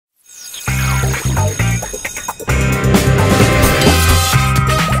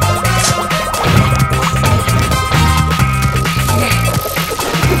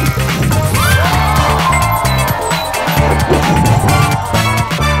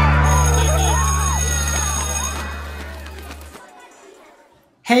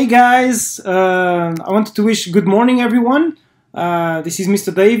Hey guys, I wanted to wish good morning everyone. This is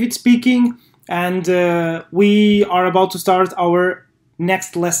Mr. David speaking, and we are about to start our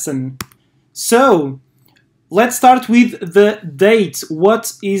next lesson. So, let's start with the date.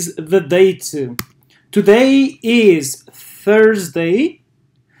 What is the date? Today is Thursday,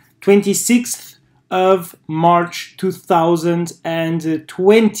 26th of March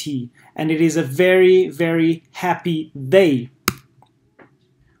 2020, and it is a very, very happy day.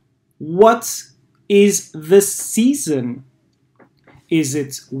 What is the season? Is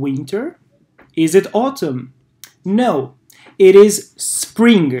it winter? Is it autumn? No, it is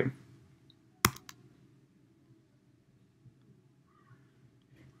spring.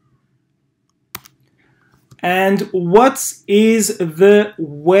 And what is the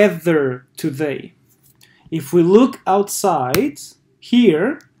weather today? If we look outside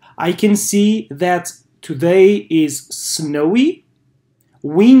here, I can see that today is snowy,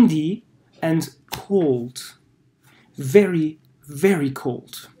 windy, and cold. Very, very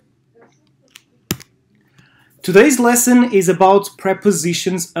cold. Today's lesson is about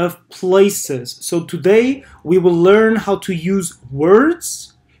prepositions of places. So today we will learn how to use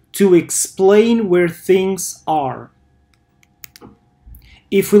words to explain where things are.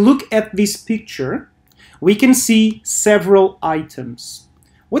 If we look at this picture, we can see several items.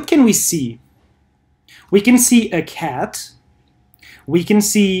 What can we see? We can see a cat. We can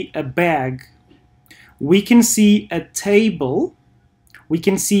see a bag. We can see a table. We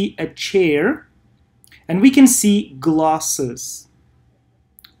can see a chair. And we can see glasses.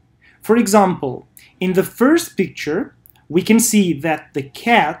 For example, in the first picture, we can see that the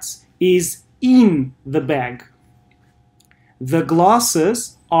cat is in the bag. The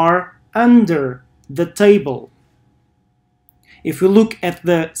glasses are under the table. If we look at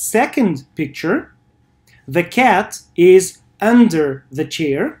the second picture, the cat is under the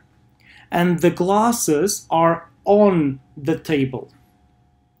chair and the glasses are on the table.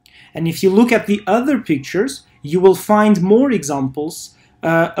 And if you look at the other pictures, you will find more examples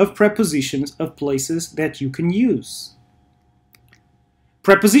of prepositions of places that you can use.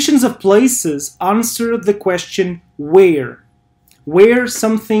 Prepositions of places answer the question where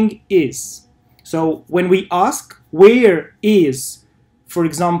something is. So when we ask where is, for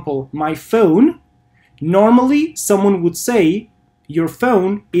example, my phone, normally someone would say your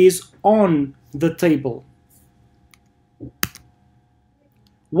phone is on the table.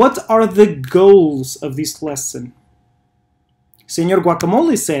 What are the goals of this lesson? Senor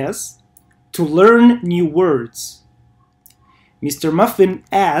Guacamole says to learn new words. Mr. Muffin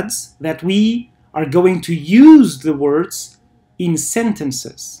adds that we are going to use the words in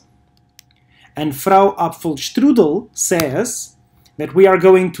sentences. And Frau Apfelstrudel says that we are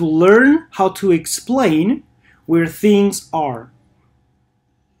going to learn how to explain where things are.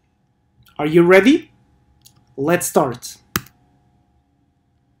 Are you ready? Let's start.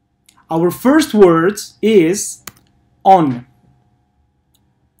 Our first word is on.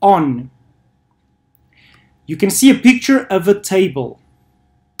 On. You can see a picture of a table.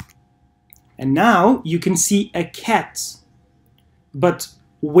 And now you can see a cat. But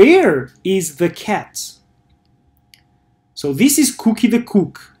where is the cat? So this is Cookie the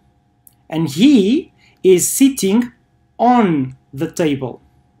cook. And he is sitting on the table.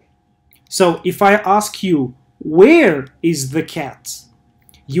 So if I ask you, where is the cat?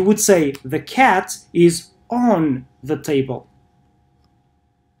 You would say the cat is on the table.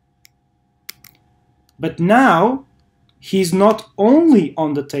 But now he's not only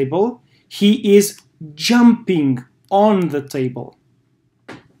on the table, he is jumping on the table.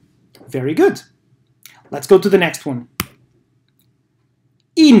 Very good. Let's go to the next one.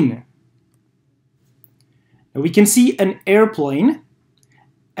 In. Now we can see an airplane,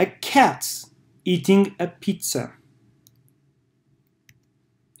 a cat eating a pizza.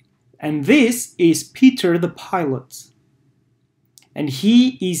 And this is Peter the pilot. And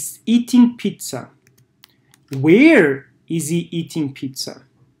he is eating pizza. Where is he eating pizza?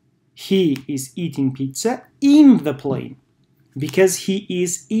 He is eating pizza in the plane because he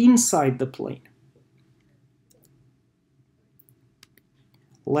is inside the plane.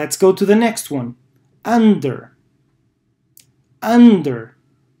 Let's go to the next one. Under. Under.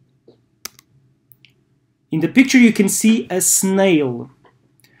 In the picture you can see a snail.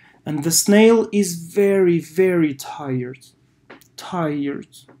 And the snail is very, very tired.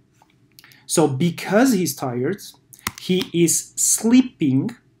 Tired. So because he's tired, he is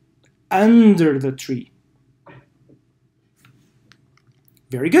sleeping under the tree.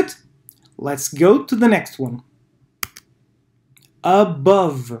 Very good. Let's go to the next one.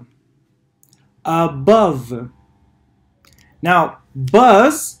 Above. Above. Now,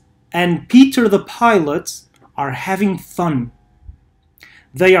 Buzz and Peter the pilot are having fun.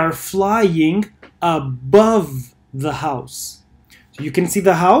 They are flying above the house. So you can see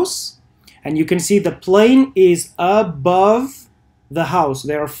the house, and you can see the plane is above the house.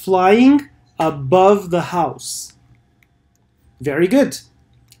 They are flying above the house. Very good.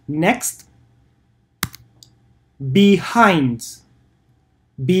 Next, behind.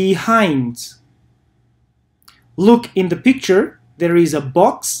 Behind. Look in the picture, there is a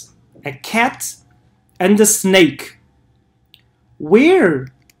box, a cat, and a snake. Where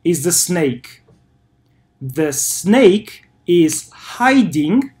is the snake? The snake is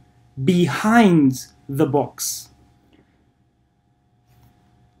hiding behind the box.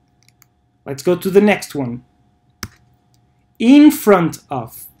 Let's go to the next one. In front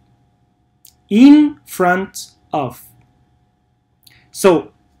of. In front of.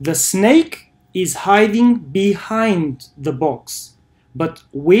 So the snake is hiding behind the box. But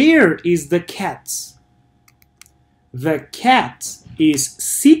where is the cat? The cat is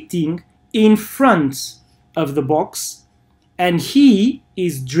sitting in front of the box and he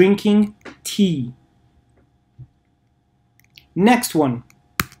is drinking tea. Next one.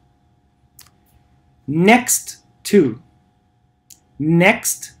 Next to.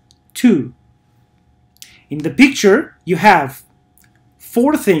 Next to. In the picture, you have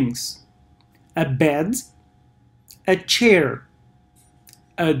 4 things: a bed, a chair,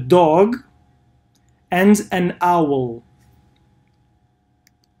 a dog, and an owl.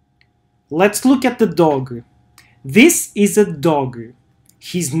 Let's look at the dog. This is a dog.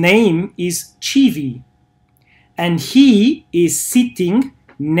 His name is Chivi, and he is sitting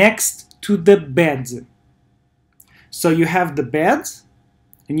next to the bed. So you have the bed,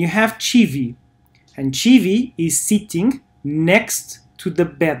 and you have Chivi, and Chivi is sitting next to the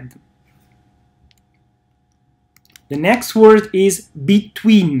bed. The next word is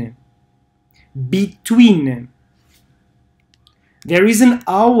between. Between. There is an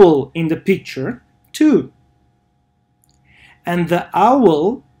owl in the picture too. And the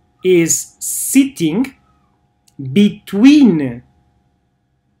owl is sitting between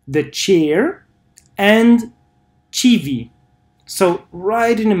the chair and Chivi. So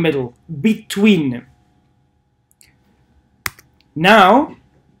right in the middle, between. Now,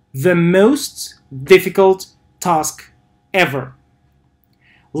 the most difficult task ever.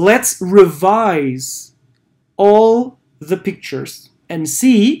 Let's revise all the pictures and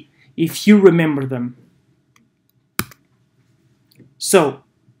see if you remember them. So,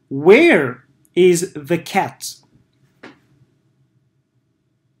 where is the cat?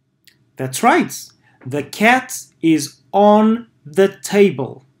 That's right. The cat is on the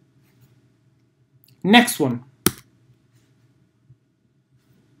table. Next one.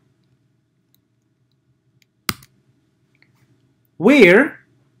 Where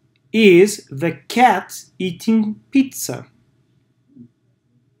is the cat eating pizza?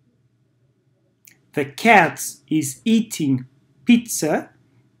 The cat is eating pizza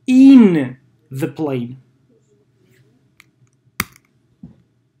in the plane.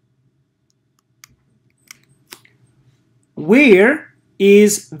 Where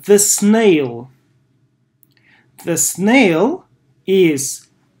is the snail? The snail is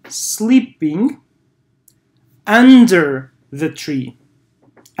sleeping under the tree.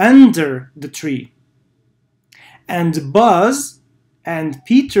 Under the tree. And Buzz and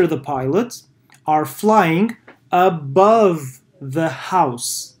Peter the pilot are flying above the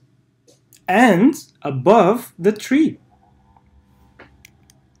house and above the tree.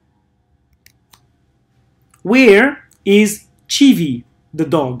 Where is Chivi the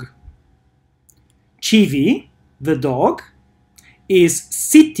dog? Chivi the dog is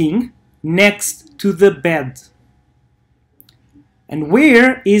sitting next to the bed. And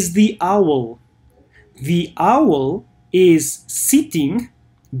where is the owl? The owl is sitting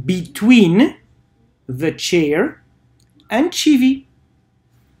between the chair and Chivi.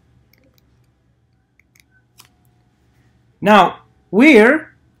 Now,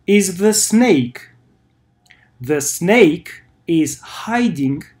 where is the snake? The snake is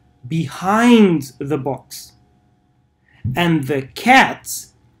hiding behind the box. And the cat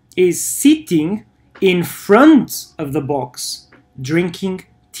is sitting in front of the box, drinking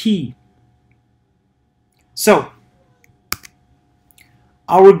tea. So,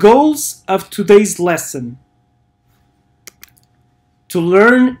 our goals of today's lesson: to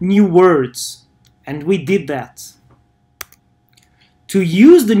learn new words, and we did that. To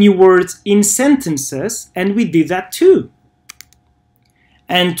use the new words in sentences, and we did that too.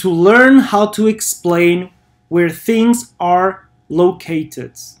 And to learn how to explain where things are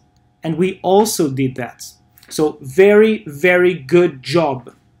located, and we also did that. So very, very good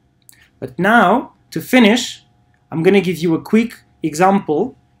job. But now, to finish, I'm going to give you a quick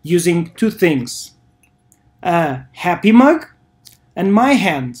example using two things. A happy mug and my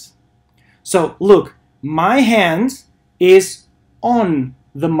hand. So look, my hand is on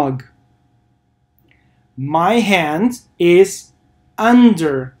the mug. My hand is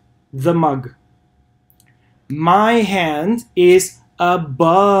under the mug. My hand is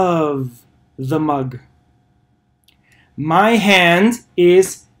above the mug. My hand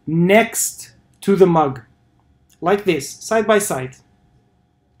is next to the mug. Like this, side by side.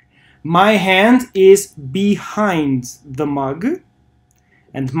 My hand is behind the mug.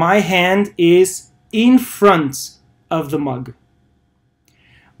 And my hand is in front of the mug.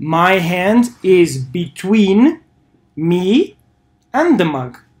 My hand is between me and the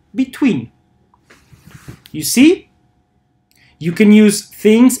mug. Between. You see? You can use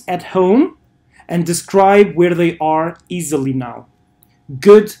things at home and describe where they are easily now.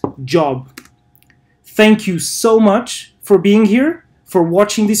 Good job. Thank you so much for being here, for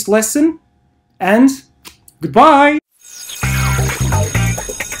watching this lesson, and goodbye!